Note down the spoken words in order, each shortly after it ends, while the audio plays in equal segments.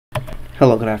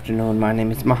Hello, good afternoon. My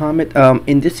name is Mohammed.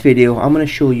 In this video, I'm going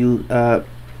to show you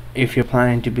if you're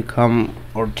planning to become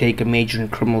or take a major in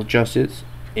criminal justice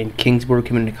in Kingsborough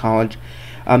Community College.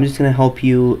 I'm just going to help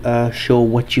you show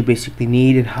what you basically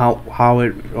need and how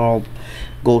it all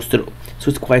goes through. So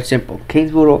it's quite simple.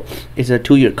 Kingsborough is a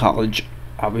 2-year college.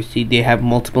 Obviously, they have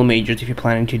multiple majors if you're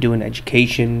planning to do an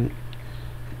education,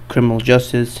 criminal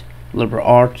justice, liberal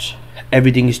arts.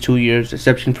 Everything is 2 years,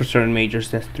 exception for certain majors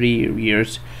that's 3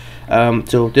 years.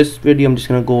 So this video I'm just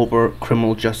going to go over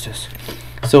criminal justice.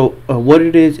 So what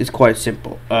it is quite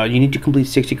simple. You need to complete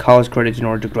 60 college credits in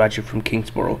order to graduate from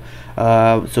Kingsborough.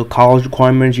 So college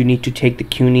requirements: you need to take the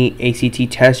CUNY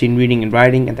ACT test in reading and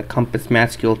writing, and the Compass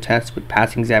Math Skill test with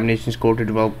passing examination score to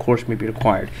develop course may be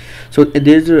required. So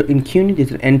in CUNY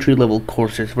there's an entry-level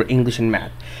courses for English and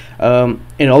math.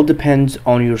 It all depends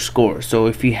on your score. So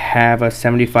if you have a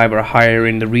 75 or higher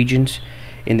in the regions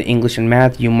in the English and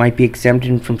math, you might be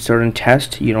exempted from certain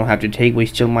tests. You don't have to take, we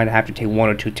still might have to take 1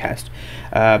 or 2 tests.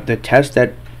 The test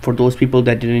that for those people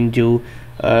that didn't do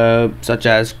such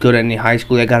as good in the high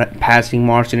school, they got passing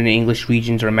marks in the English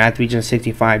regions or math regions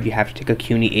 65, you have to take a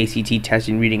CUNY ACT test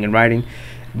in reading and writing.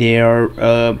 There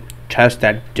are tests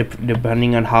that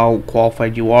depending on how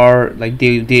qualified you are, like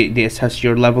they assess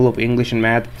your level of English and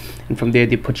math, and from there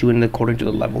they put you in according to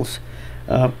the levels.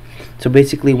 So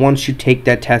basically, once you take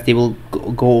that test, they will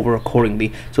go over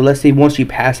accordingly. So let's say once you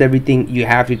pass everything, you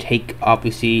have to take,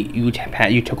 obviously you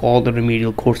took all the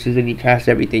remedial courses and you passed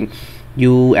everything,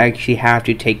 you actually have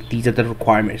to take, these are the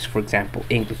requirements. For example,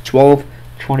 English 12,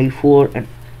 24, and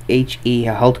HE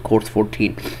health course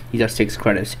 14. These are 6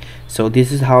 credits. So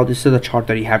this is the chart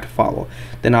that you have to follow.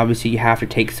 Then obviously you have to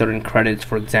take certain credits.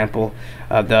 For example,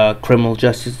 the criminal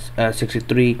justice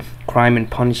 63, crime and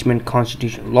punishment,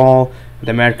 constitutional law, the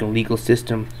American legal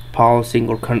system, policing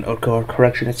or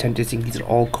correction and sentencing. These are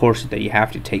all courses that you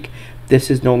have to take. This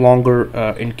is no longer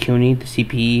in CUNY, the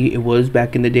CPE. It was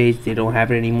back in the days. They don't have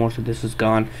it anymore, so this is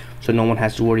gone. So no one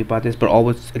has to worry about this. But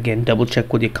always, again, double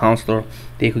check with your counselor.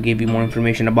 They could give you more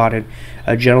information about it.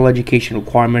 General education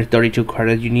requirements: 32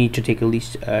 credits. You need to take at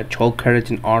least 12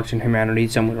 credits in arts and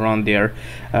humanities, somewhere around there.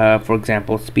 For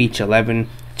example, speech 11,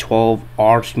 12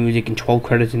 arts, music, and 12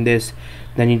 credits in this.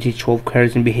 Then you take 12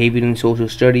 credits in behavior and social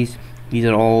studies. These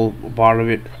are all part of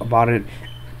it.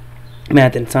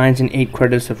 Math and science in 8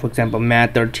 credits. So for example,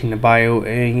 math 13, bio,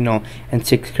 and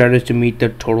 6 credits to meet the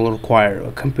total required.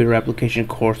 A computer application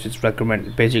course is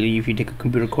recommended. Basically, if you take a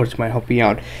computer course, it might help you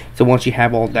out. So once you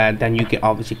have all that, then you can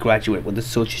obviously graduate with a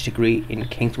associate's degree in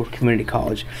Kingsborough Community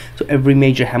College. So every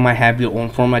major might have your own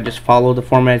format. Just follow the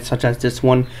format, such as this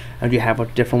one, and you have a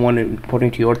different one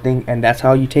according to your thing, and that's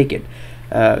how you take it.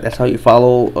 That's how you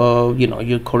follow,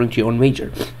 you're according to your own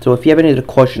major. So if you have any other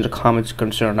questions or comments or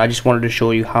concern, I just wanted to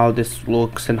show you how this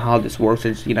looks and how this works.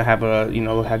 It's,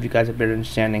 have you guys a better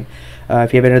understanding.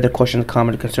 If you have any other questions,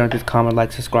 comment, or concern, please comment,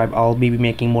 like, subscribe. I'll be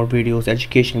making more videos,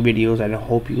 education videos, and I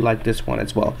hope you like this one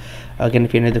as well. Again,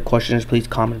 if you have any other questions, please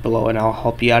comment below, and I'll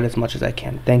help you out as much as I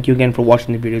can. Thank you again for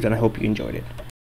watching the videos, and I hope you enjoyed it.